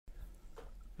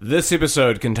This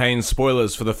episode contains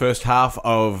spoilers for the first half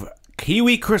of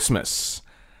Kiwi Christmas,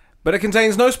 but it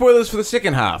contains no spoilers for the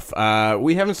second half.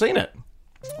 We haven't seen it.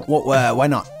 Why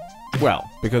not? Well,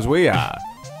 because we are.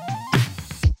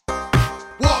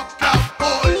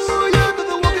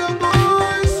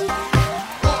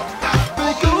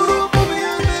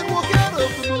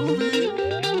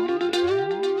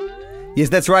 Yes,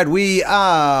 that's right. We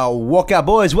are Walkout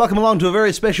Boys. Welcome along to a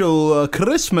very special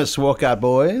Christmas Walkout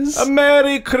Boys. A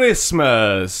Merry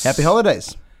Christmas! Happy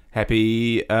holidays.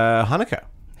 Happy Hanukkah.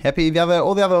 Happy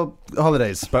all the other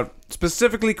holidays. But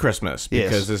specifically Christmas,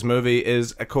 because Yes. this movie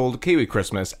is called Kiwi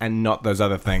Christmas and not those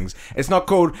other things. It's not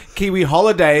called Kiwi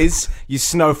Holidays, you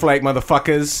snowflake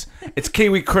motherfuckers. It's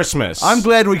Kiwi Christmas. I'm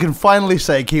glad we can finally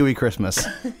say Kiwi Christmas.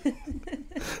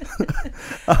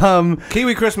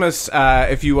 Kiwi Christmas,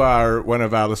 if you are one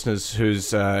of our listeners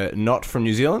who's not from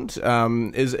New Zealand,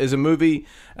 is a movie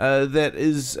that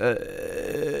is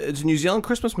it's a New Zealand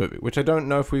Christmas movie, which I don't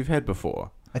know if we've had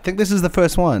before. I think this is the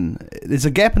first one. There's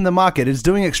a gap in the market. It's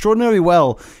doing extraordinarily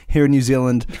well here in New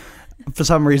Zealand for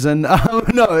some reason. No,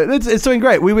 it's doing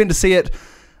great. We went to see it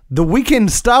the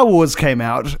weekend Star Wars came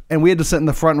out, and we had to sit in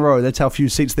the front row. That's how few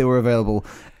seats there were available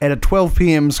at a 12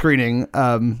 p.m. screening.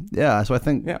 So I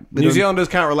think New Zealanders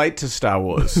can't relate to Star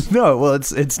Wars. No, well,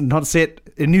 it's not set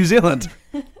in New Zealand.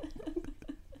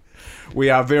 We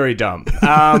are very dumb.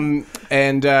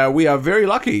 And we are very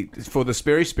lucky for this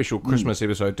very special Christmas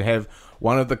episode to have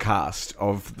one of the cast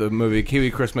of the movie Kiwi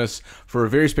Christmas for a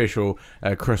very special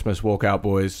Christmas Walkout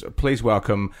Boys. Please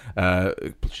welcome,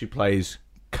 she plays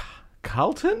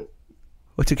Carlton?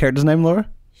 What's your character's name, Laura?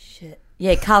 Shit.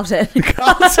 Yeah, Carlton.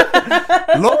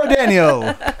 Laura Daniel.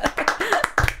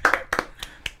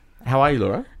 How are you,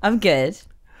 Laura? I'm good.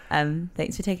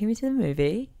 Thanks for taking me to the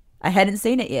movie. I hadn't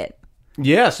seen it yet.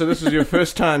 Yeah, so this is your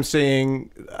first time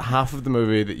seeing half of the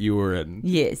movie that you were in.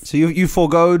 Yes. So you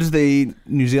foregoed the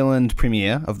New Zealand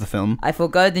premiere of the film. I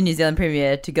forgoed the New Zealand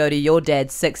premiere to go to your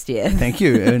dad's 60th. Thank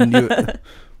you. And you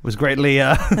was greatly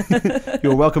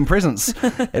your welcome presence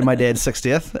at my dad's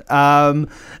 60th.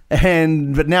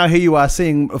 But now here you are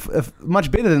seeing much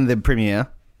better than the premiere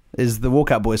is the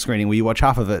Walkout Boys screening where you watch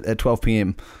half of it at 12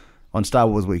 p.m. on Star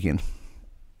Wars weekend.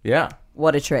 Yeah.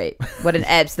 What a treat. What an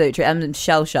absolute treat. I'm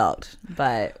shell-shocked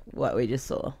by what we just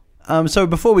saw. So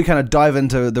before we kind of dive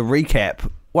into the recap,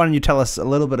 why don't you tell us a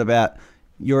little bit about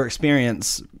your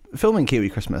experience filming Kiwi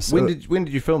Christmas? When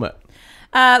did you film it?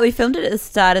 We filmed it at the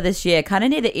start of this year, kind of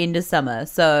near the end of summer.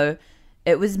 So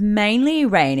it was mainly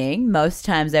raining most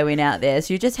times I went out there.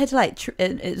 So you just had to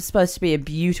it was supposed to be a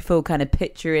beautiful kind of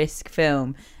picturesque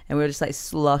film. And we were just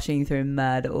sloshing through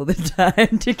mud all the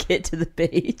time to get to the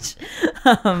beach.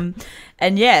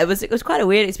 And yeah, it was quite a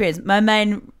weird experience. My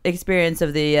main experience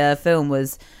of the film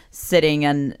was sitting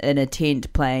in a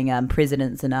tent playing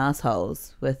presidents and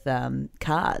assholes with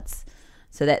cards.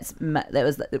 So that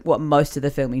was what most of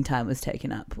the filming time was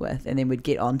taken up with, and then we'd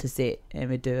get on to set and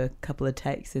we'd do a couple of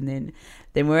takes, and then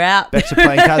we're out. Back to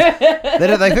playing cards.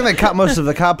 They think they cut most of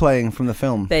the card playing from the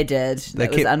film. They did.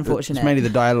 That was unfortunate. It's mainly the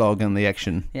dialogue and the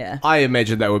action. Yeah. I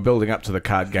imagine they were building up to the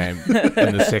card game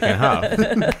in the second half.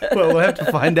 Well, we'll have to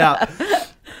find out.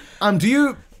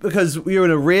 Because we were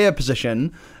in a rare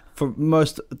position for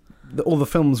all the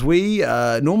films we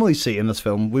normally see in this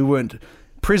film, we weren't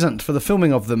present for the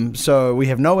filming of them, so we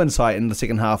have no insight in the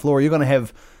second half. Laura, you're going to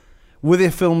have, were there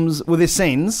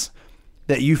scenes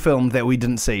that you filmed that we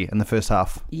didn't see in the first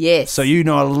half? Yes. So you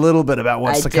know a little bit about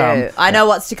what's to come. I know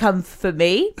what's to come for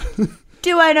me.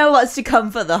 Do I know what's to come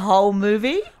for the whole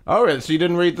movie? Oh, right, so you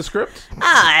didn't read the script?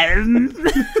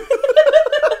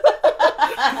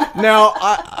 Now,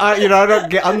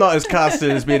 I'm not as cast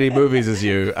in as many movies as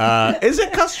you. Is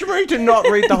it customary to not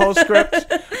read the whole script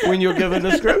when you're given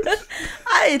a script?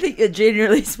 I think you're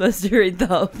generally supposed to read the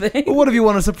whole thing. Well, what if you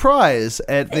want a surprise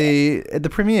at the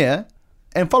premiere?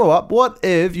 And follow up, what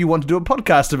if you want to do a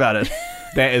podcast about it?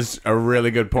 That is a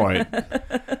really good point.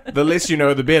 The less you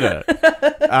know, the better.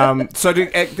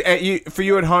 For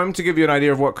you at home, to give you an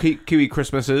idea of what Kiwi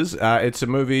Christmas is, it's a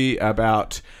movie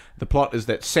about... The plot is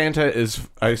that Santa is,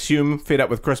 I assume, fed up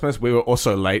with Christmas. We were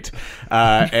also late.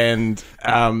 And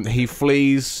he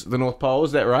flees the North Pole.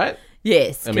 Is that right?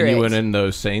 Yes, I mean, you weren't in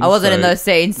those scenes. I wasn't in those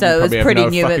scenes, so it was pretty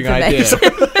new information.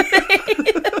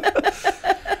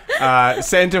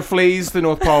 Santa flees the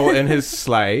North Pole in his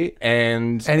sleigh.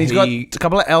 And he's got a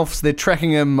couple of elves. They're tracking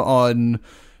him on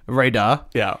radar.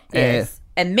 Yeah. Yes.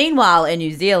 And meanwhile, in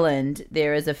New Zealand,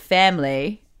 there is a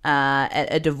family...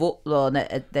 at a divorce,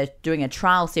 they're doing a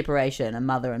trial separation, a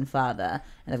mother and father,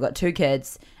 and they've got 2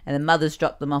 kids, and the mothers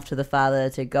drop them off to the father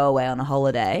to go away on a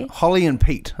holiday. Holly and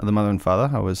Pete are the mother and father.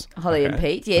 Holly and Pete,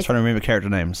 I was yes. trying to remember character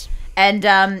names.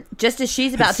 And just as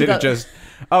she's about to Instead go... of just,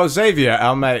 Xavier,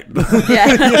 our mate.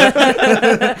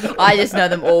 Yeah. I just know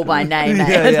them all by name. Yeah,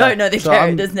 I yeah. don't know the So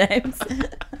characters' names.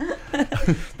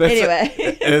 Anyway.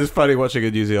 It is funny watching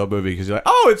a New Zealand movie because you're like,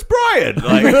 oh, it's Brian.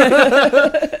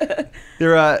 Like,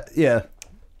 There are, yeah.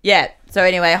 Yeah. So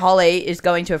anyway, Holly is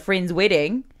going to a friend's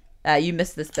wedding. You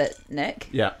missed this bit, Nick.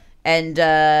 yeah. And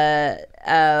the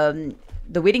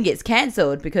wedding gets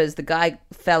cancelled because the guy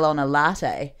fell on a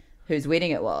latte whose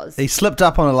wedding it was. He slipped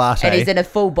up on a latte. And he's in a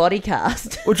full body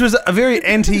cast. Which was a very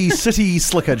anti-city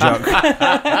slicker joke.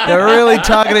 They're really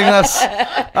targeting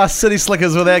us city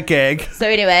slickers with that gag. So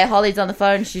anyway, Holly's on the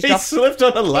phone. She's He dropped... slipped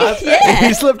on a latte. Yeah.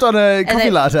 He slipped on a coffee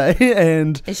then- latte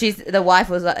and And the wife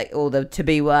was like, or the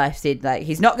to-be wife said, like,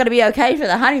 he's not going to be okay for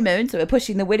the honeymoon, so we're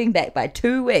pushing the wedding back by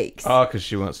 2 weeks. Oh, because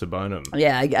she wants to bone him.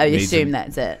 Yeah, I Needs assume him.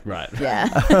 that's it. Right.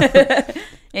 Yeah.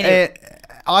 Anyway,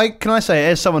 can I say,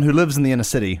 as someone who lives in the inner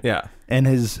city Yeah. and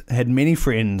has had many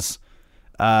friends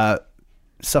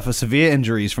suffer severe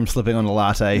injuries from slipping on a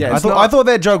latte, Yeah, I it's thought not- I thought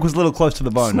that joke was a little close to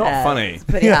the bone. not funny. It's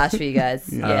pretty harsh for you guys.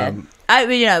 Yeah. I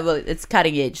mean, well, it's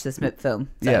cutting edge, this film.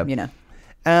 So,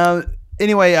 Yeah.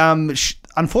 Anyway,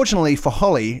 unfortunately for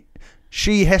Holly,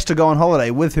 she has to go on holiday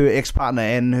with her ex-partner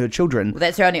and her children. Well,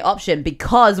 that's her only option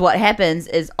because what happens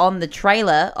is on the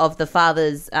trailer of the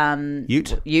father's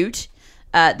ute,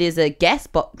 there's a gas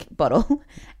bottle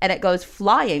and it goes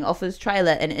flying off his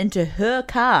trailer and into her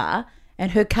car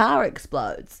and her car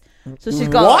explodes. So she's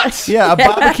got... What? Yeah, a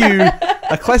barbecue,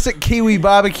 a classic Kiwi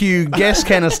barbecue gas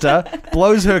canister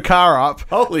blows her car up.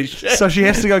 Holy shit. So she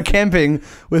has to go camping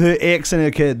with her ex and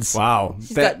her kids. Wow.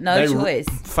 She's got no choice.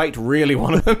 Fate really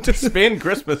wanted them to spend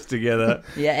Christmas together.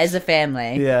 Yeah, as a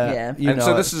family. Yeah. You And know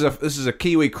so it. this is a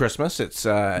Kiwi Christmas. It's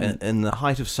in the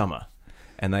height of summer.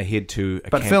 And they head to a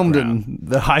But filmed campground. in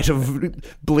the height of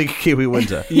bleak Kiwi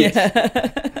winter. Yeah.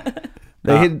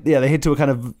 They head to a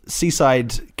kind of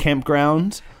seaside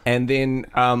campground. And then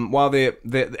while they're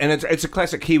and it's a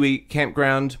classic Kiwi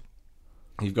campground.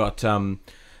 You've got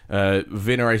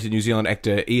venerated New Zealand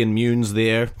actor Ian Munes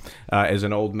there as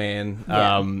an old man.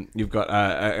 Yeah. You've got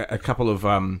a couple of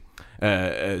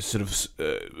sort of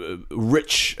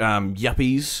rich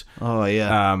yuppies. Oh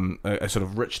yeah. A sort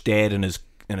of rich dad and his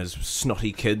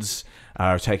snotty kids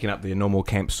are taking up their normal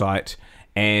campsite.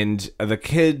 And the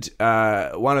kid,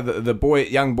 one of the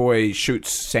young boy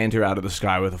shoots Santa out of the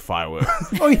sky with a firework.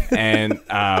 Oh, yeah. And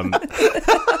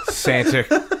Santa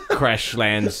crash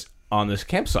lands on this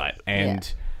campsite.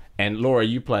 And Laura,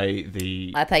 you play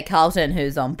the... I play Carlton,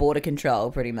 who's on border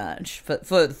control pretty much for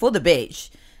the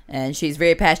beach. And she's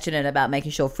very passionate about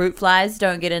making sure fruit flies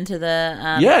don't get into the...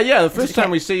 The first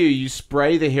time we see you, you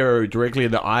spray the hero directly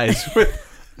in the eyes with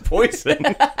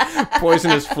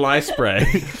poisonous fly spray.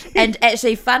 And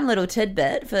actually, fun little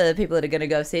tidbit for people that are going to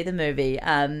go see the movie.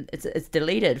 It's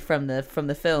deleted from the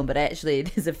film, but actually,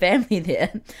 there's a family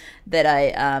there that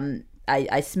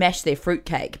I smashed their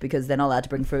fruitcake because they're not allowed to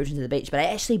bring fruit into the beach. But I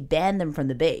actually banned them from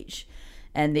the beach,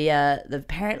 and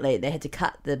apparently they had to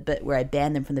cut the bit where I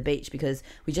banned them from the beach because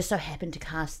we just so happened to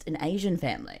cast an Asian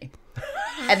family,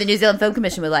 and the New Zealand Film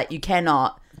Commission were like, "You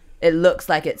cannot." It looks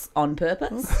like it's on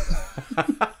purpose.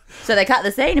 So they cut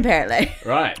the scene, apparently.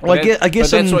 Right. Well, But I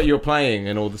guess but that's in- what you're playing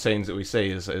in all the scenes that we see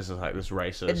is like this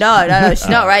racist. No, she's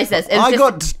not racist. It was I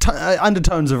just- got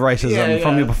undertones of racism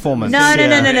from your performance. No.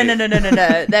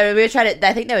 Yeah. We were trying to.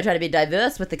 I think they were trying to be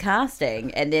diverse with the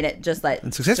casting, and then it just like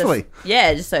And successfully.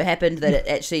 it just so happened that it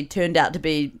actually turned out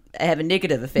to have a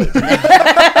negative effect.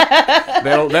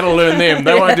 That'll learn them.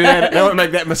 They won't do that. They won't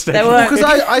make that mistake. They won't. Because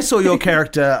I saw your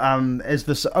character as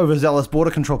this overzealous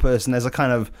border control person as a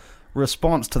kind of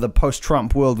response to the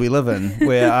post-Trump world we live in,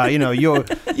 where you're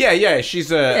Yeah.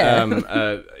 She's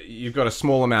you've got a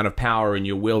small amount of power and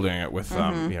you're wielding it with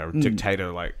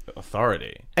dictator-like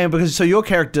authority. and because so your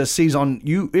character sees on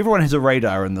you. Everyone has a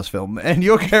radar in this film, and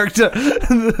your character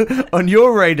on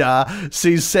your radar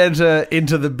sees Santa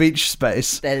into the beach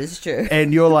space, That is true.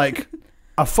 and you're like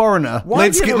a foreigner.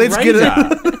 Let's get it.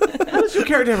 it. How does your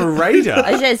character have a radar?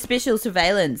 She has special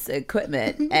surveillance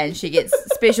equipment, and she gets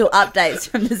special updates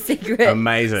from the secret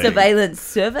Amazing. surveillance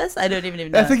service. I don't even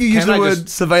know. I think you used Can the I word just-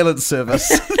 surveillance service.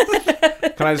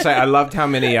 Can I just say I loved how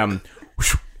many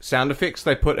sound effects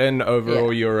they put in over Yeah.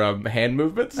 all your hand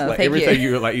movements? Oh, like thank everything you.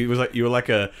 you were like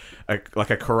a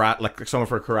karate, like someone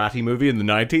for a karate movie in the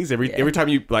 90s. Every time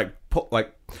you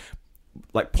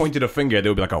like pointed a finger, there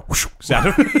would be like a whoosh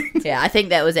sound. Yeah, I think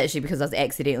that was actually because I was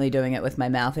accidentally doing it with my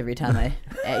mouth every time I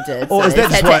acted. Or So is I that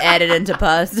just had just what- to add it into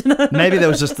post. Maybe there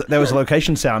was a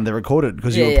location sound they recorded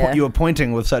because Yeah. you were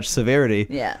pointing with such severity.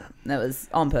 Yeah, that was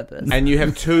on purpose. And you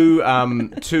have two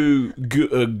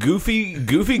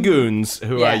goofy goons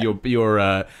who Yeah.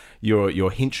 are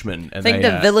your henchmen. And I think they,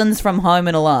 the villains from Home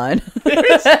and Alone.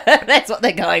 That's what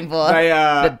they're going for. They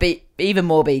are But even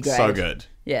more B grade. so good.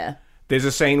 Yeah. There's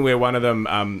a scene where one of them,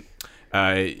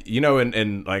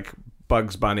 in like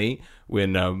Bugs Bunny,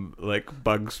 when like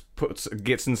Bugs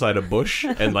gets inside a bush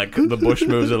and like the bush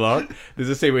moves along. There's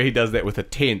a scene where he does that with a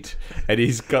tent, and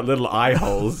he's got little eye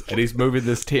holes, and he's moving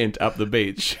this tent up the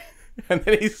beach. And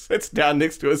then he sits down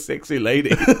next to a sexy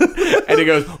lady, and he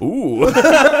goes, "Ooh, ooh!"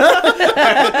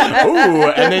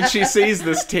 And then she sees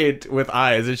this tent with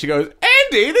eyes, and she goes,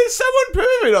 "Andy, there's someone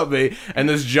perving on me." And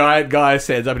this giant guy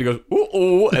stands up, and he goes, "Ooh,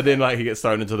 ooh!" And then like he gets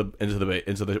thrown into the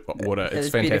water. It It's was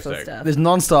beautiful fantastic. stuff. There's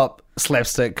non-stop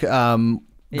slapstick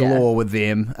galore with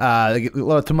them. They get a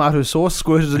lot of tomato sauce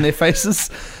squirted in their faces.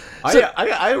 I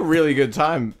had a really good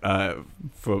time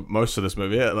for most of this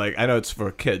movie. Yeah, like I know it's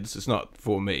for kids, it's not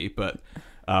for me, but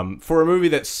for a movie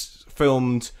that's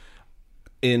filmed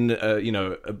in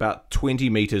about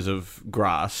 20 meters of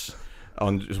grass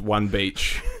on just one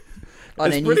beach On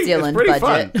it's a New pretty- Zealand it's pretty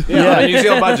budget. fun. Yeah, on a New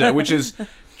Zealand budget, which is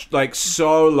like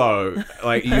so low.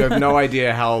 Like you have no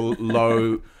idea how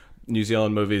low New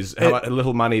Zealand movies, how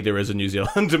little money there is in New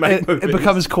Zealand to make movies. It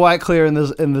becomes quite clear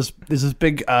there's this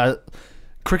big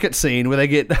cricket scene where they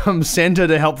get Santa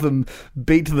to help them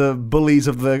beat the bullies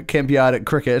of the camp yard at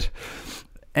cricket,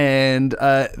 and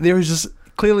there is just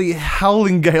clearly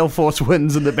howling gale force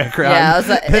winds in the background. Yeah, I was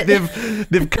like-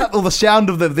 they've cut all the sound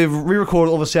of they've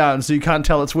re-recorded all the sound so you can't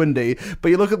tell it's windy. But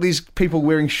you look at these people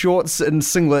wearing shorts and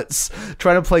singlets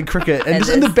trying to play cricket, and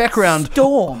just in the it's background,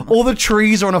 storm. all the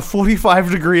trees are on a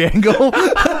 45-degree angle.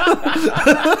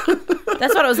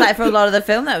 That's what it was like for a lot of the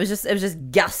film. It was just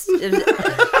gusts. It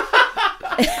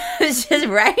was just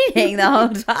raining the whole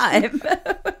time.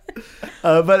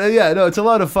 It's a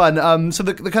lot of fun. So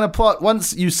the kind of plot,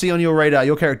 once you see on your radar,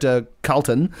 your character,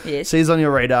 Carlton, Yes. sees on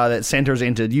your radar that Santa has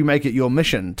entered, you make it your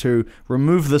mission to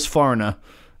remove this foreigner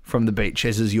from the beach,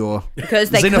 as is your Because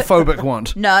they xenophobic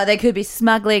want. No, they could be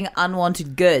smuggling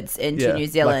unwanted goods into Yeah, New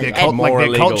Zealand. like their And- like their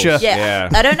More culture. illegals. yeah. Yeah.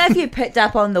 I don't know if you picked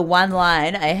up on the one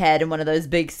line I had in one of those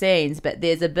big scenes, but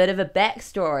there's a bit of a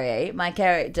backstory. My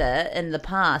character in the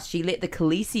past, she let the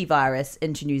Khaleesi virus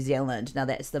into New Zealand. Now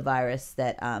that's the virus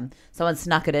that someone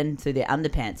snuck it in through their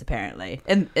underpants, apparently,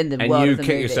 in the and world you of the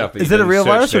kick movie. yourself. Is it a real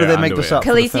virus, or did they make this up?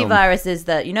 for the Khaleesi film? virus is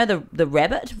the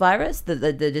rabbit virus,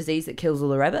 the disease that kills all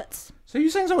the rabbits. So you're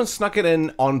saying someone snuck it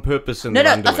in on purpose in No,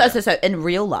 their no. underwear? So in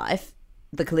real life,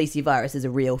 the Khaleesi virus is a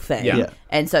real thing. Yeah. Yeah.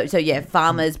 And so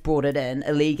farmers brought it in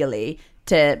illegally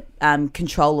to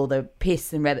control all the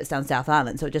pests and rabbits down South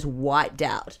Island. So it just wiped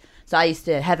out. So I used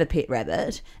to have a pet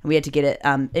rabbit, and we had to get it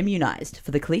immunized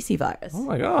for the Khaleesi virus. Oh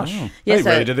my gosh! Yeah, They so-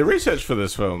 really did the research for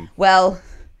this film. Well,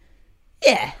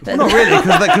 yeah. Not really,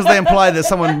 because they imply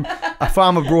that a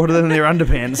farmer brought it in their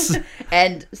underpants.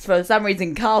 And for some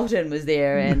reason, Carlton was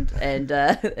there, and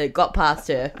it got past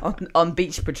her on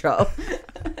beach patrol.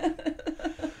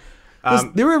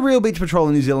 There are real beach patrol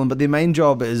in New Zealand, but their main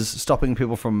job is stopping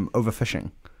people from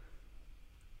overfishing.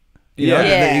 You know,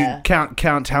 Yeah. you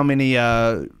count how many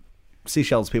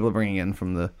seashells people are bringing in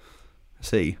from the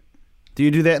sea. Do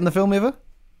you do that in the film ever?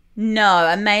 No,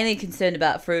 I'm mainly concerned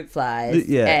about fruit flies.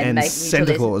 Yeah, and making Santa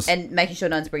there's- Claus. and making sure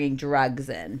no one's bringing drugs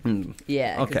in.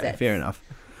 Yeah. 'cause Okay, that's- fair enough.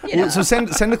 you know. Well, so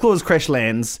Santa Claus crash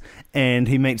lands, and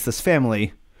he meets this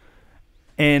family,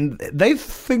 and they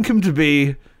think him to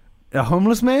be a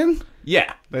homeless man.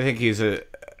 Yeah, they think he's a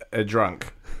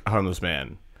drunk, homeless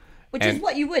man. Which is and-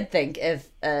 what you would think if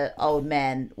an old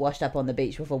man washed up on the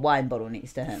beach with a wine bottle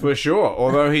next to him. For sure.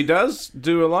 Although he does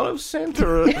do a lot of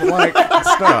Santa-like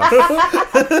stuff.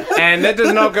 And that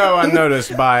does not go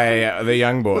unnoticed by the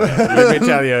young boy. Let me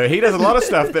tell you, he does a lot of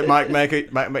stuff that might make you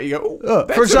go, oh,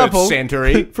 that's for example, a bit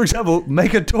Santa-y. For example,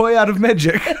 make a toy out of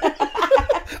magic.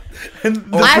 And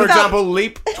Or, I for felt- example,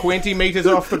 leap 20 meters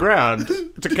off the ground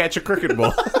to catch a cricket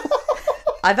ball.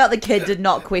 I felt the kid did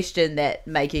not question that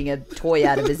making a toy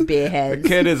out of his bare hands.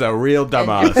 Kid is a real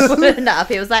dumbass. Good enough.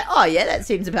 He was like, "Oh yeah, that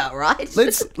seems about right."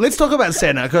 let's talk about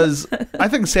Santa, because I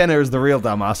think Santa is the real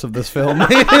dumbass of this film.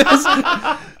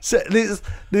 So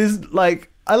there's like,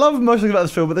 I love most things about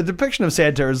this film, but the depiction of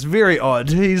Santa is very odd.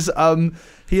 He's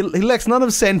he lacks none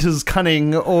of Santa's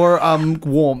cunning or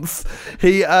warmth.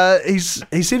 He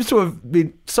seems to have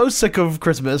been so sick of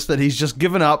Christmas that he's just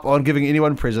given up on giving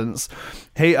anyone presents.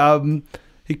 He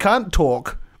can't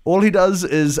talk. All he does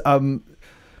is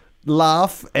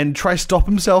laugh and try stop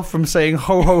himself from saying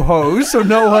ho ho ho, so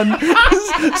no one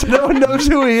knows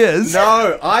who he is.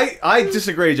 No, I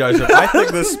disagree, Joseph. I think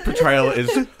this portrayal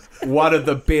is one of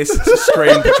the best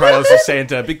screen portrayals of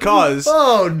Santa because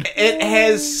it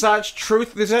has such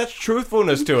truth. There's such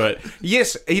truthfulness to it.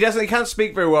 Yes, he can't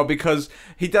speak very well because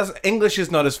English is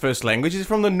not his first language. He's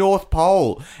from the North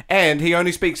Pole and he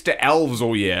only speaks to elves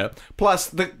all year. Plus,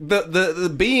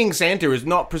 the being Santa is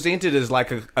not presented as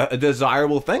like a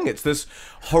desirable thing. It's this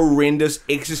horrendous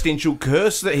existential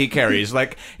curse that he carries.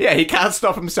 Like, yeah, he can't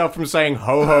stop himself from saying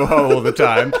ho ho ho all the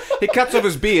time. He cuts off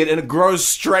his beard and it grows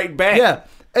straight back. Yeah.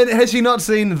 And has he not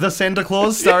seen The Santa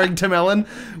Claus starring Tim Allen?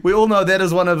 We all know that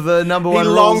is one of the number one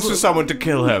He longs roles. for someone to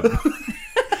kill him.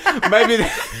 Maybe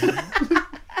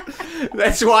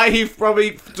that's why he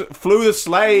probably flew the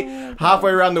sleigh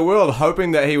halfway around the world,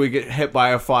 hoping that he would get hit by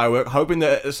a firework, hoping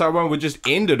that someone would just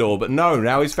end it all. But no,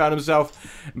 now he's found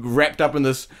himself wrapped up in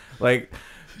this, like,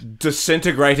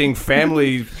 disintegrating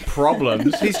family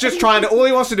problems. He's just all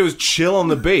he wants to do is chill on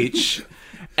the beach.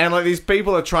 And, like, these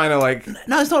people are trying to, like...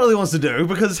 No, it's not what he wants to do,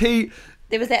 because There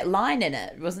was that line in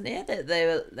it, wasn't there?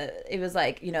 It was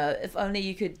like, you know, if only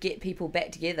you could get people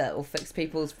back together or fix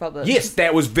people's problems. Yes,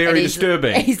 that was very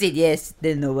disturbing. He said, yes,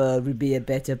 then the world would be a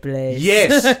better place.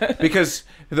 Yes, because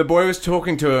the boy was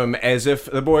talking to him as if...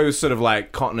 The boy was sort of,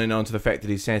 like, cottoning on to the fact that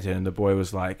he's Santa, and the boy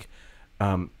was like,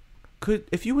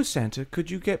 if you were Santa, could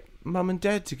you get Mum and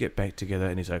Dad to get back together?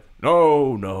 And he's like,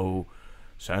 no,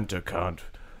 Santa can't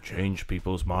change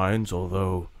people's minds,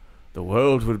 although the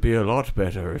world would be a lot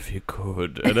better if he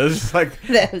could. And it's like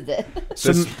That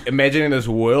was it. imagining this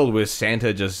world where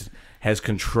Santa just has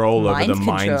control over the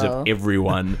minds control. of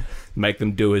everyone, make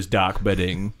them do his dark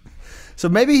bidding. So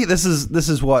maybe this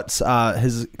is what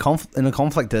his inner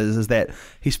conflict is that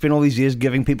he spent all these years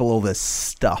giving people all this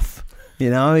stuff. You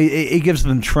know, he gives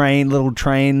them little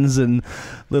trains and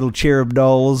little cherub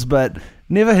dolls, but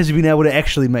never has he been able to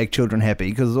actually make children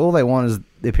happy because all they want is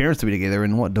their parents to be together,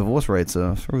 and what divorce rates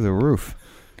are through the roof.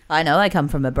 I know, I come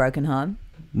from a broken home.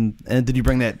 And did you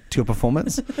bring that to your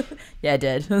performance? Yeah, I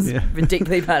did. It was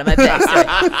ridiculously part of my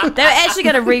backstory. They were actually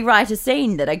going to rewrite a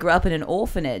scene that I grew up in an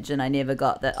orphanage and I never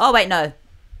got that. Oh, wait, no.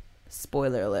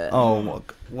 Spoiler alert. Oh,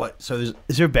 what? So is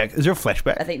there a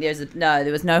flashback? I think there was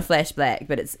no flashback,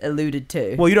 but it's alluded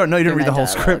to. Well, you didn't read the whole dialogue.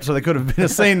 script, so there could have been a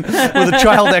scene with a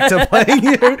child actor playing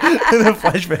you in a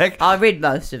flashback. I read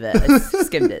most of it. I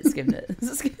skimmed it.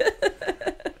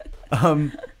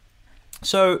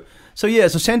 So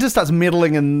Santa starts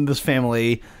meddling in this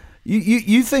family.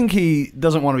 You think he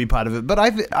doesn't want to be part of it, but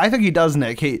I think he does,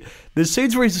 Nick. There's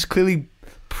scenes where he's just clearly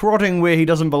prodding where he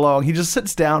doesn't belong. He just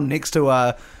sits down next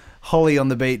to Holly on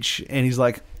the beach, and he's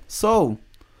like, "So,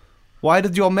 why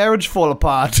did your marriage fall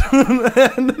apart?"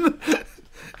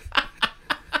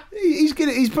 He's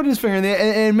putting his finger in there,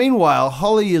 and meanwhile,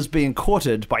 Holly is being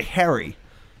courted by Harry,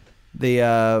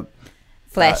 the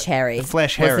Flash Harry.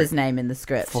 Flash Harry. What's his name in the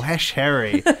script? Flash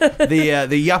Harry, the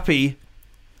yuppie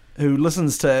who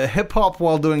listens to hip hop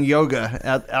while doing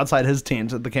yoga outside his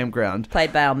tent at the campground.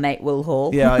 Played by our mate Will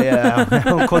Hall. Yeah,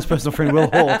 our close personal friend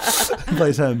Will Hall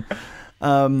plays him.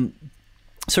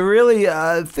 So really,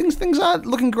 things aren't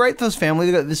looking great for this family.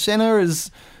 There's a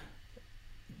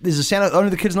Santa.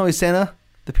 Only the kids know he's Santa.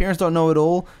 The parents don't know it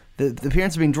all. The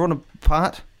parents are being drawn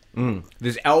apart.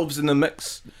 There's elves in the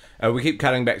mix. We keep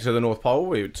cutting back to the North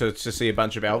Pole to see a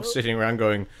bunch of elves sitting around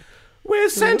going,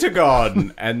 "Where's Santa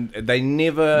gone?" And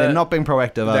they're not being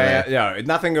proactive, are they? No,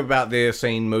 nothing about their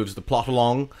scene moves the plot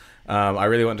along. I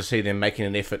really want to see them making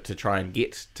an effort to try and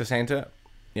get to Santa.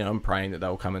 You know, I'm praying that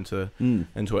they'll come into it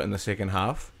in the second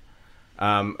half.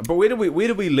 But where did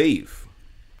we leave?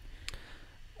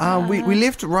 We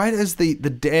left right as the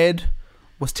dad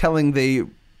was telling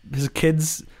his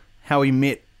kids how he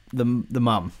met the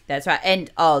mum. That's right.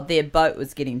 And their boat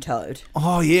was getting towed.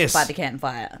 Oh yes, By the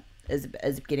campfire is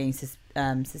getting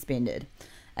suspended,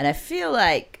 and I feel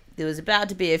like there was about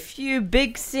to be a few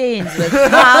big scenes with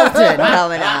Carlton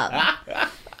coming up.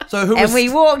 So we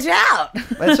walked out.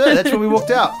 That's it. That's when we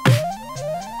walked out.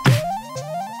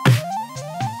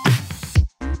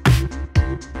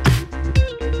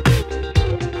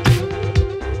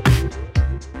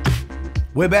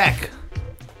 We're back.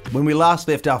 When we last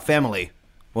left our family,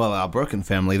 well, our broken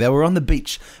family, they were on the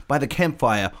beach by the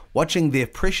campfire watching their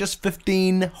precious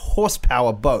 15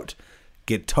 horsepower boat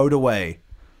get towed away.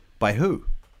 By who?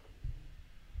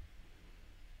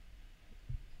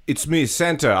 It's me,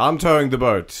 Santa. I'm towing the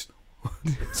boat.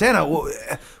 Santa,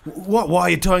 why are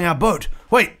you towing our boat?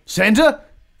 Wait, Santa?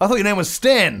 I thought your name was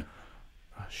Stan.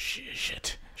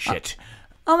 Shit.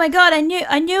 Oh my god, I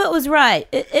knew it was right.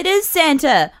 It is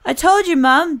Santa. I told you,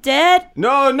 Mum, Dad.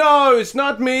 No, it's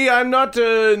not me. I'm not,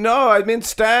 no, I meant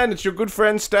Stan. It's your good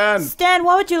friend Stan. Stan,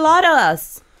 why would you lie to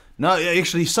us? No,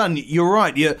 actually, son, you're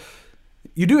right. You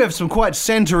do have some quite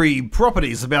Santa-y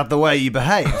properties about the way you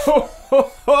behave.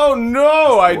 Oh,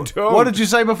 no, I don't. What did you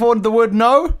say before the word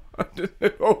no?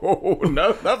 Oh,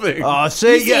 no, nothing. Oh,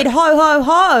 see, You said ho, ho,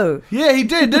 ho. Yeah, he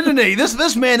did, didn't he?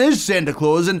 This man is Santa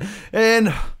Claus, and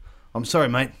I'm sorry,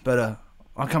 mate, but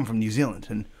I come from New Zealand,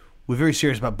 and we're very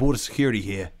serious about border security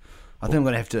here. I think I'm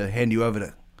going to have to hand you over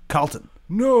to Carlton.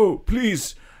 No,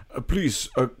 please,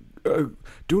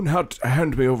 do not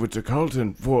hand me over to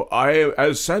Carlton, for I,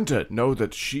 as Santa, know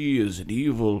that she is an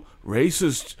evil,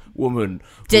 racist woman.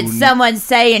 Did someone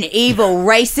say an evil,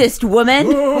 racist woman?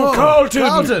 Oh, Carlton!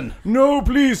 Carlton! No,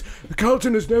 please.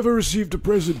 Carlton has never received a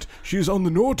present. She's on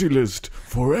the naughty list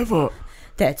forever.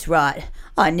 That's right.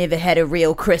 I never had a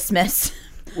real Christmas.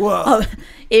 Well,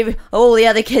 All the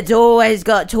other kids always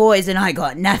got toys and I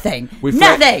got nothing.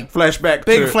 Nothing! Flashback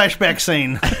big to flashback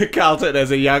scene. Carlton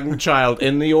as a young child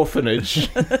in the orphanage.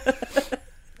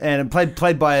 And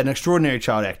played by an extraordinary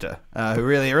child actor who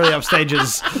really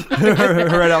upstages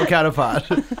her adult counterpart.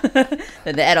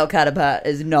 And the adult counterpart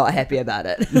is not happy about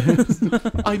it.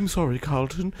 I'm sorry,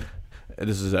 Carlton.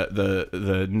 This is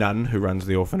the nun who runs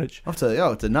the orphanage. It's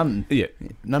a nun. Yeah.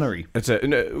 Nunnery. It's a...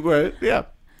 No, well, yeah.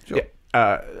 Sure.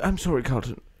 Yeah. I'm sorry,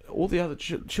 Carlton. All the other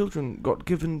children got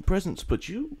given presents, but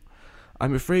you...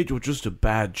 I'm afraid you're just a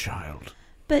bad child.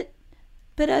 But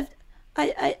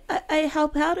I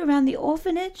help out around the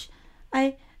orphanage.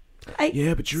 Yeah,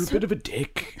 but you're a bit of a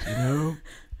dick, you know?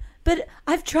 But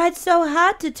I've tried so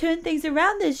hard to turn things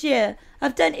around this year.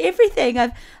 I've done everything.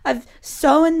 I've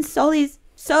sewn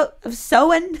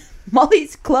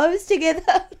Molly's clothes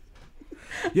together.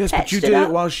 Yes, but you Patched it did it up.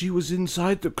 while she was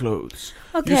inside the clothes.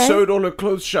 Okay. You sewed all her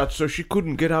clothes shut so she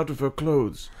couldn't get out of her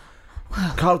clothes.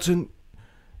 Carlton,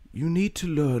 you need to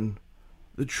learn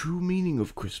the true meaning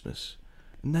of Christmas.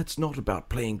 And that's not about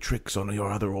playing tricks on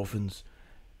your other orphans.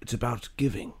 It's about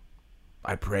giving.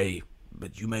 I pray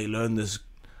that you may learn this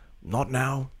not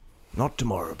now, not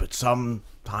tomorrow, but some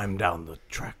time down the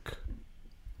track.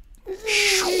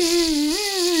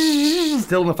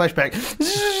 Still in the flashback.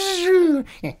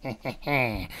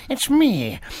 It's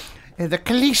me, the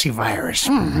Khaleesi virus.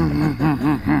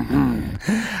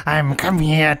 I'm coming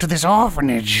here to this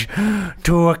orphanage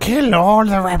to kill all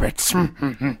the rabbits.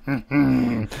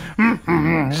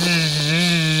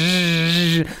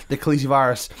 The Khaleesi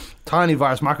virus, tiny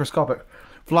virus, microscopic,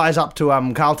 flies up to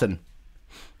Carlton.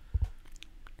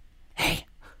 Hey,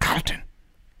 Carlton,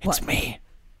 it's me.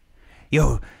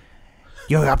 You're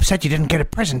upset you didn't get a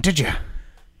present, did you?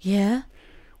 Yeah?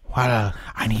 Well,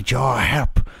 I need your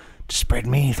help to spread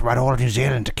me throughout all of New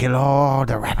Zealand to kill all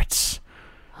the rabbits.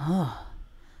 I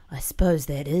suppose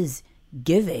that is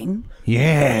giving.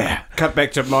 Yeah. Cut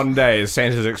back to modern day as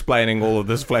Santa's explaining all of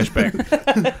this flashback.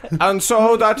 And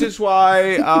so that is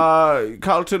why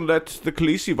Carlton let the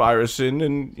Khaleesi virus in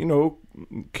and,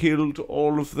 killed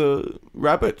all of the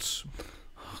rabbits.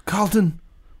 Carlton,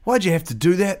 why'd you have to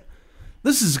do that?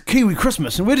 This is a Kiwi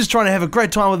Christmas, and we're just trying to have a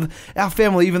great time with our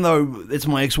family, even though it's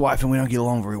my ex-wife and we don't get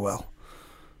along very well.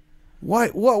 Why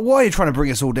are you trying to bring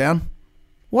us all down?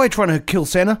 Why are you trying to kill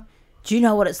Santa? Do you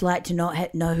know what it's like to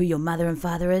not know who your mother and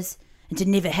father is? And to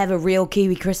never have a real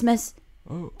Kiwi Christmas?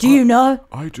 Do you know?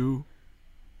 I do.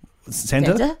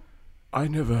 Santa? I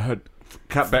never had...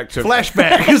 Cut back to...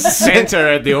 Flashback. Santa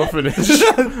at the orphanage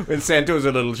when Santa was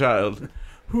a little child.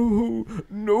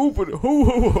 Nobody...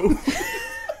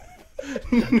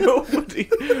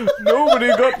 Nobody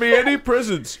got me any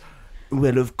presents.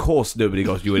 Well, of course nobody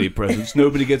got you any presents.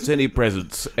 Nobody gets any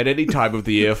presents at any time of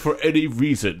the year for any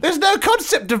reason. There's no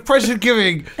concept of present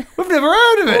giving. We've never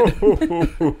heard of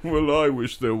it. Well, I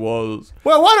wish there was.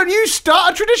 Well, why don't you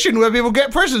start a tradition where people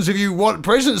get presents if you want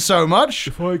presents so much?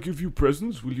 If I give you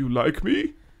presents, will you like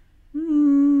me?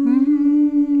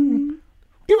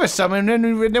 Give us some and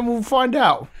then we'll find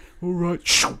out. All right.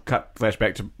 Cut.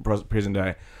 Flashback to present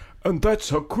day. And that's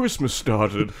how Christmas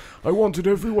started. I wanted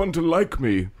everyone to like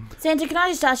me. Santa, can I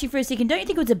just ask you for a second? Don't you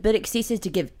think it was a bit excessive to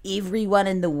give everyone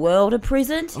in the world a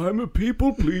present? I'm a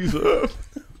people pleaser.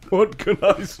 What can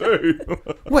I say?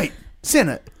 Wait,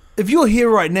 Santa, if you're here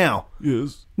right now,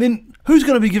 Yes. then who's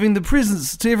going to be giving the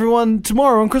presents to everyone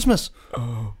tomorrow on Christmas?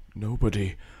 Oh,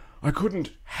 nobody. I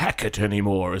couldn't hack it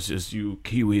anymore, as you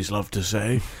Kiwis love to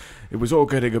say. It was all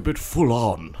getting a bit full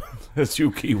on, as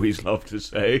you Kiwis love to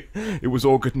say. It was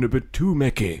all getting a bit too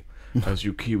mechie, as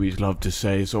you Kiwis love to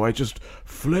say. So I just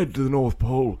fled to the North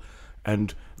Pole,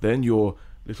 and then your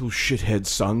little shithead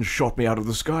son shot me out of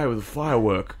the sky with a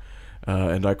firework.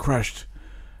 and I crashed,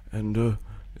 and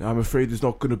I'm afraid there's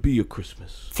not going to be a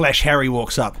Christmas. Flash Harry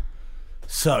walks up.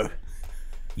 So,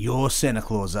 you're Santa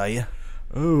Claus, are you?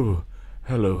 Oh,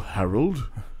 hello, Harold.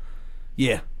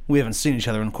 Yeah, we haven't seen each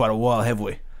other in quite a while, have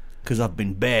we? Because I've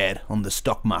been bad on the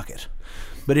stock market.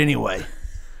 But anyway,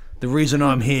 the reason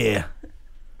I'm here...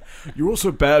 You're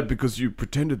also bad because you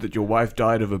pretended that your wife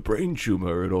died of a brain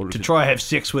tumor in order To try have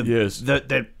sex with Yes.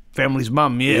 that family's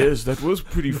mum, yeah. Yes, that was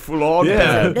pretty full on Yeah.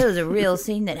 bad. That was a real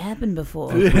scene that happened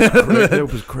before. That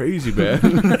was crazy, man.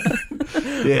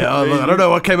 Yeah, I don't know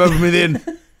what came over me then.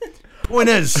 Point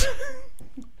is,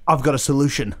 I've got a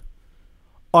solution.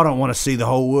 I don't want to see the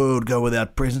whole world go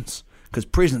without presents, because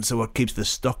presents are what keeps the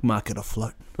stock market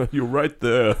afloat. You're right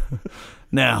there.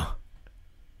 Now,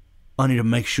 I need to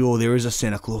make sure there is a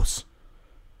Santa Claus.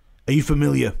 Are you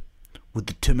familiar with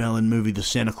the Tim Allen movie, The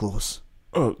Santa Claus?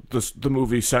 Oh, the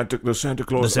movie the Santa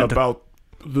Claus Santa- about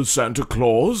the Santa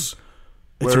Claus,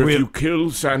 It's where real- if you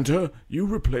kill Santa, you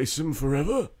replace him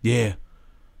forever. Yeah.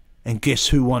 And guess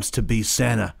who wants to be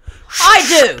Santa? I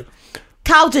do!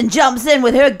 Carlton jumps in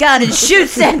with her gun and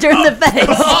shoots Santa in the face.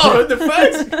 Oh, in the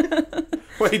face!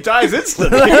 Well, he dies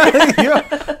instantly.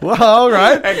 Yeah. Well, all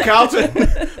right. And Carlton,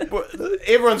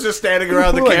 everyone's just standing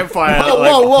around the Like, campfire. whoa,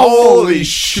 like, whoa, whoa, holy holy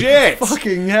shit!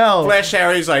 Fucking hell. Flash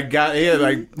Harry's like,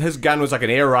 like his gun was like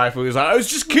an air rifle. He was like, I was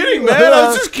just kidding, man. I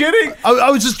was just kidding. I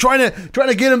was just trying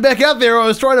to get him back out there. I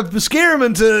was trying to scare him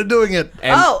into doing it.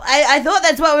 And I thought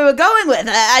that's what we were going with.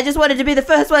 I just wanted to be the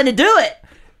first one to do it.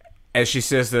 as she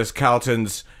says this,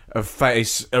 Carlton's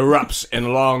face erupts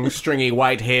in long, stringy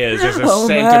white hairs as a Oh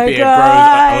Santa my beard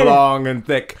God. grows long and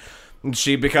thick. And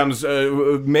she becomes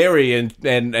merry, and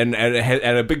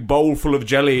a big bowl full of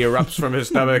jelly erupts from her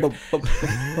stomach.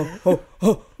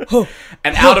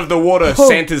 And out of the water,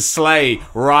 Santa's sleigh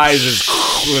rises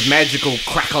with magical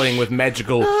crackling, with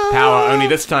magical power. Only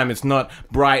this time it's not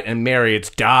bright and merry,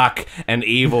 it's dark and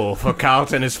evil, for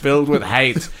Carlton is filled with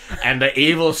hate, and the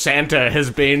evil Santa has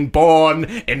been born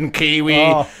in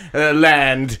Kiwi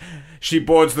land. She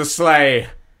boards the sleigh.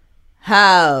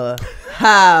 How?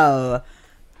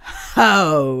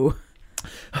 All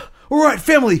right,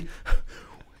 family.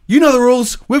 You know the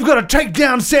rules. We've got to take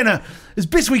down Santa as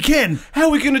best we can. How are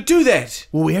we going to do that?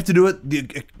 Well, we have to do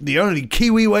it the only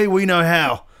Kiwi way we know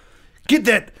how. Get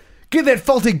that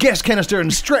faulty gas canister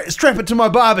and strap it to my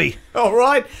Barbie. All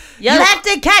right. You'll have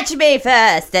to catch me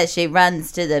first, as she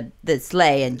runs to the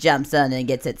sleigh and jumps on and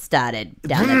gets it started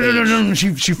down the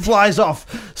beach. She flies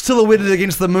off, silhouetted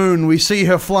against the moon. We see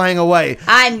her flying away.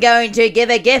 I'm going to give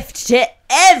a gift to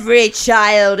every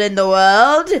child in the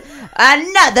world.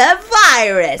 Another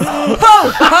virus. Ho,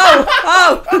 ho,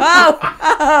 ho, ho,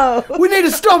 ho. We need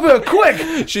to stop her,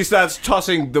 quick! She starts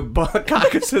tossing the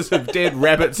carcasses of dead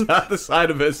rabbits out the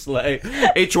side of her sleigh,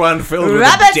 each one filled with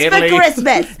Rabbits a deadly, for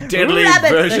Christmas. deadly Rabbits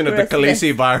for version of the Christmas.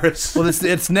 Khaleesi virus. Well,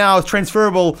 it's now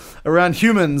transferable around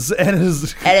humans and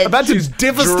is And it's about to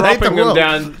devastate the Dropping them world.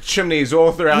 down chimneys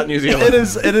all throughout New Zealand.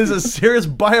 It is a serious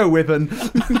bioweapon.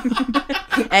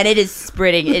 And it is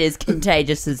spreading. It is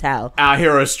contagious as hell. Our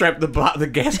heroes strap the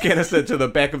gas canister to the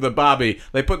back of the Barbie.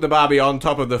 They put the Barbie on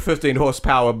top of the 15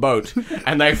 horsepower boat,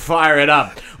 and they fire it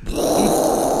up.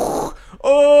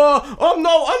 Oh, I'm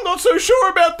not so sure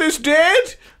about this,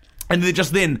 Dad. And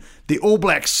then the All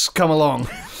Blacks come along.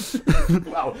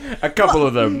 Well, a couple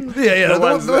of them. Yeah, The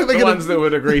ones they're the gonna- ones that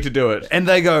would agree to do it. And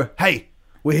they go, "Hey,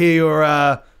 we hear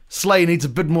your sleigh needs a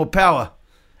bit more power."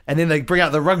 And then they bring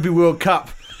out the Rugby World Cup,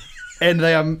 and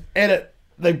they edit.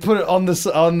 They put it on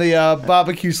the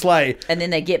barbecue sleigh. And then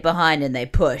they get behind and they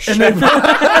push. And then,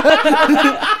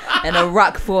 In a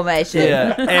ruck formation.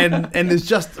 yeah, and there's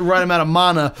just the right amount of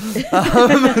mana.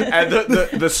 And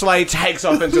the sleigh takes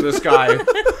off into the sky.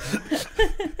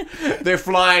 They're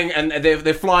flying, and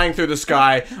they're flying through the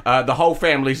sky. The whole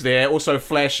family's there. Also,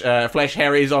 Flash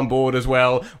Harry's on board as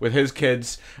well with his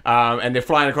kids, and they're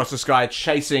flying across the sky,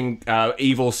 chasing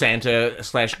evil Santa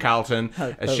 / Carlton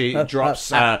as she drops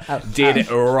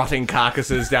dead, rotting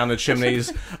carcasses down the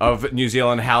chimneys of New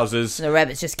Zealand houses. The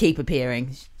rabbits just keep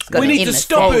appearing. It's got We an need to endless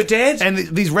stop thing. her, Dad. And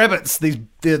these rabbits, the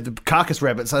carcass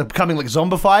rabbits, are becoming like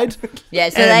zombified. Yeah,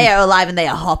 so And- they are alive and they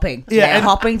are hopping. Yeah, they are and-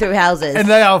 hopping through houses. And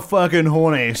they are fucking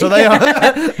horny. So they are.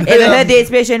 Ever heard the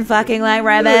expression fucking like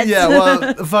rabbits? Yeah,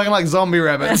 well, fucking like zombie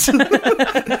rabbits.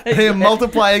 They are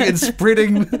multiplying and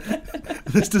spreading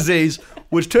this disease,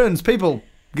 which turns people,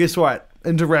 guess what,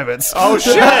 into rabbits. Oh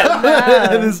shit!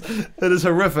 It is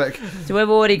horrific. So we've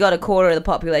already got a quarter of the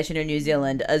population in New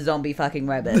Zealand are zombie fucking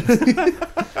rabbits.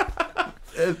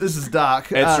 This is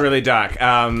dark. It's really dark.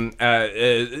 The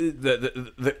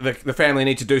family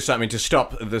need to do something to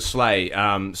stop the sleigh.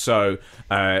 So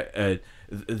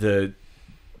the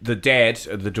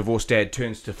divorced dad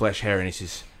turns to Flash Harry and he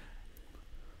says,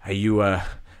 "Hey,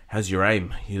 how's your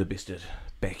aim? You the best at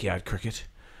backyard cricket?"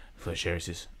 Flash Harry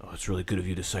says, "Oh, it's really good of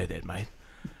you to say that, mate."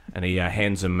 And he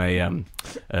hands him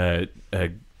a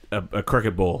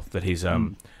cricket ball that he's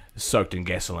soaked in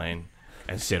gasoline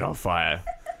and set on fire.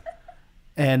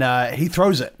 And he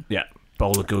throws it. Yeah,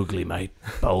 bowler googly, mate,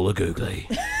 bowler googly.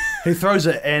 He throws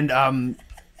it, and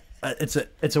it's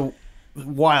a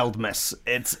wild miss.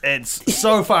 It's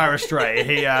so far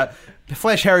astray.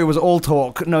 Flash Harry was all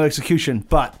talk, no execution,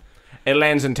 but It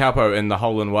lands in Taupo in the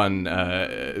hole-in-one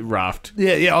raft.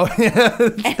 yeah.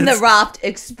 And the raft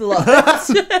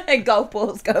explodes and golf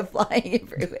balls go flying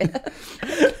everywhere.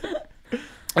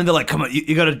 And they're like, "Come on,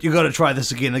 you gotta try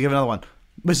this again." They give another one,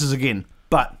 misses again.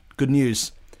 But good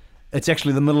news, it's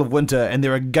actually the middle of winter, and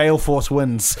there are gale force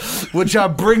winds, which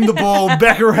bring the ball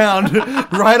back around,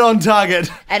 right on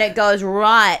target. And it goes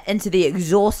right into the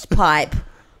exhaust pipe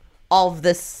of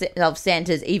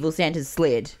Santa's evil Santa's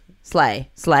sleigh. Slay.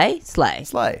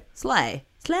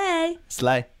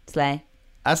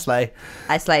 I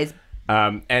slays.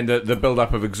 And the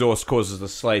build-up of exhaust causes the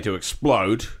sleigh to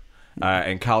explode,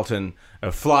 and Carlton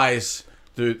falls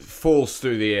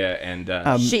through the air, and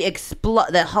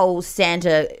The whole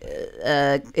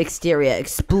Santa exterior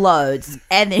explodes,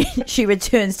 and then she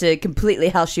returns to completely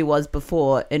how she was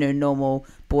before in her normal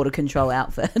border control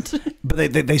outfit.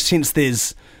 But they sense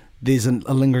there's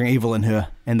a lingering evil in her,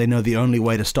 and they know the only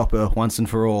way to stop her once and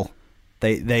for all.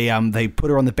 They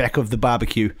put her on the back of the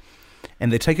barbecue,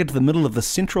 and they take her to the middle of the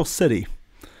central city,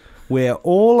 where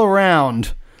all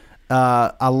around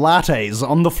are lattes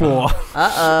on the floor.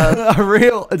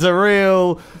 It's a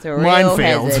real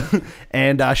minefield. Hazard.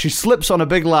 And she slips on a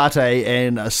big latte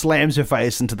and slams her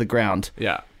face into the ground.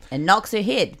 yeah. And knocks her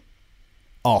head.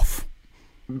 Off.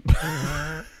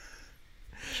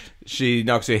 She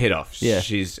knocks her head off. Yeah.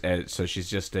 She's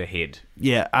just a head.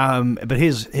 Yeah, but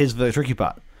here's the tricky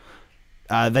part.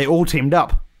 They all teamed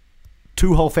up.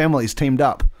 2 whole families teamed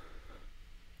up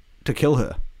to kill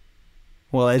her.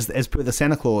 Well, as per the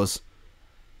Santa Claus,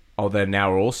 Oh, they're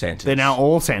now all Santas. they're now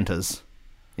all Santas.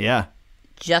 Yeah.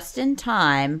 Just in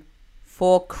time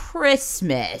for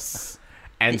Christmas.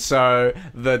 And so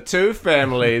the 2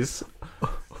 families...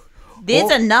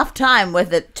 There's enough time with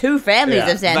the 2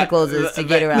 families of Santa Clauses to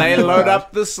get around. They the load world.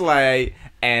 up the sleigh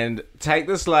and take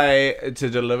the sleigh to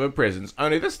deliver presents.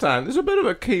 Only this time, there's a bit of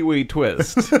a Kiwi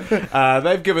twist.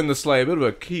 They've given the sleigh a bit of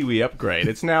a Kiwi upgrade.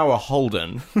 It's now a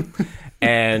Holden.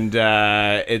 And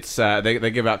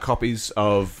they give out copies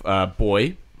of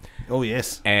Boy Oh,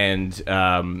 yes. and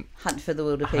Hunt for the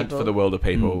Wilder People. Hunt for the Wilder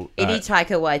People. Any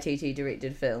Taika Waititi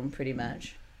directed film, pretty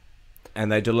much.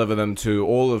 And they deliver them to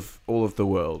all of the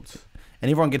world. And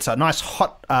everyone gets a nice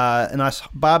nice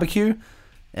barbecue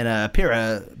and a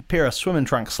pair of swimming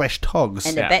trunks / togs.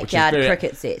 And Yeah, a which is backyard very-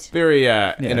 cricket set. Very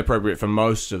inappropriate for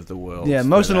most of the world. Yeah,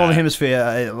 most of the But, Northern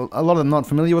Hemisphere, a lot of them not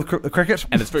familiar with cricket.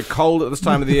 and it's very cold at this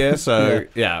time of the year, so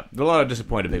yeah, a lot of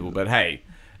disappointed people. But hey,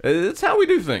 it's how we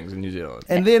do things in New Zealand.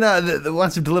 And then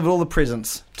once they've delivered all the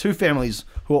presents, 2 families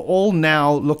who are all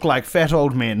now look like fat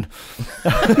old men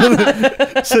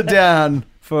sit down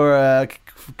for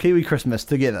Kiwi Christmas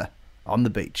together on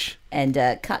the beach. And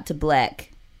cut to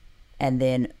black. And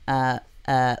then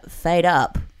fade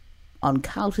up on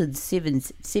Carlton's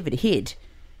severed head.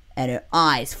 And her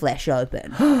eyes flash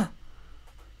open. Oh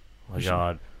my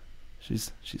God.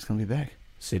 She's going to be back.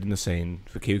 Set in the scene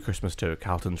for Kiwi Christmas 2,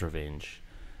 Carlton's Revenge,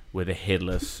 where the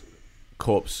headless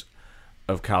corpse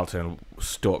of Carlton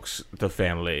stalks the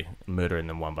family, murdering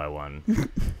them one by one.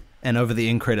 And over the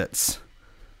end credits,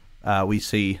 we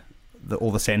see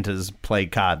all the Santas play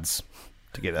cards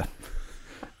together.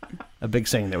 A big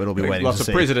scene that we'd all be waiting Lots to of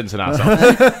see. presidents in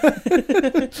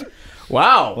ourselves.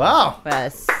 Wow. Wow.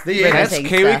 That's That's riveting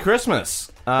Kiwi stuff.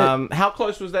 Christmas. How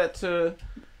close was that to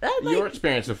your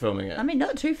experience of filming it? I mean,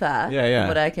 not too far. Yeah, yeah. From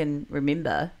what I can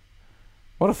remember.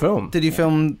 What a film. Did you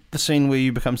film the scene where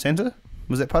you become Santa?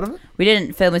 Was that part of it? We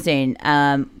didn't film a scene.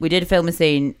 We did film a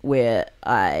scene where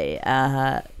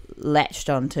I latched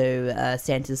onto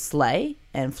Santa's sleigh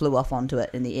and flew off onto it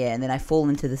in the air, and then I fall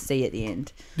into the sea at the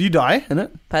end. Do you die in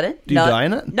it? Pardon? Do you die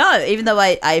in it? No, even though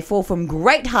I fall from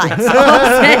great heights.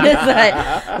 off Santa's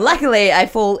sleigh. Luckily, I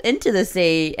fall into the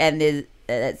sea, and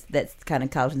that's kind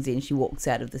of Carlton's end. She walks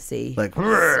out of the sea. Like,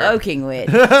 Soaking wet.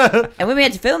 And when we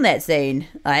had to film that scene,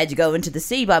 I had to go into the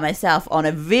sea by myself on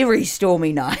a very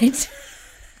stormy night.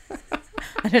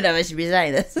 I don't know if I should be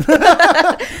saying this.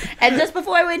 And just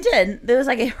before I went in, there was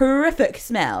like a horrific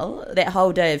smell that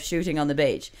whole day of shooting on the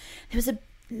beach. There was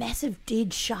massive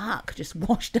dead shark just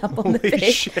washed up on the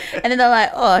beach. And then they're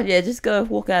like, oh yeah, just go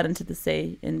walk out into the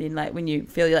sea, and then like when you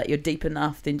feel like you're deep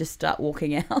enough, then just start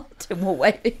walking out and we'll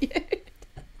wait for you.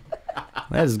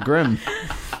 That is grim.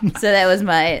 So that was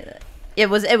it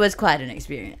was quite an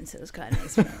experience.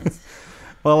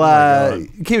 Well,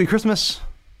 Kiwi Christmas,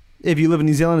 if you live in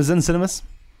New Zealand, is in cinemas.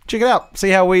 Check it out. See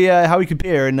how we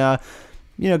compare, and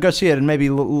go see it, and maybe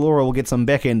Laura will get some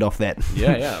back end off that.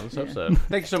 Yeah, let's hope so.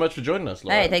 Thank you so much for joining us,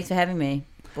 Laura. Hey, thanks for having me,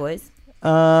 boys.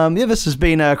 This has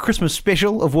been a Christmas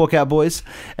special of Walkout Boys.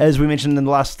 As we mentioned in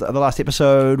the last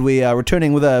episode, we are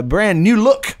returning with a brand new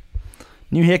look,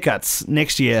 new haircuts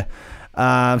next year.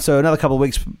 So another couple of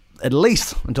weeks at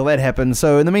least until that happens.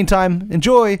 So in the meantime,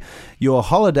 enjoy your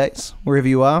holidays wherever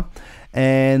you are,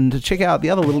 and check out the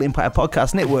other Little Empire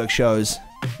Podcast Network shows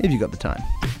if you got the time.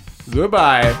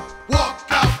 Goodbye.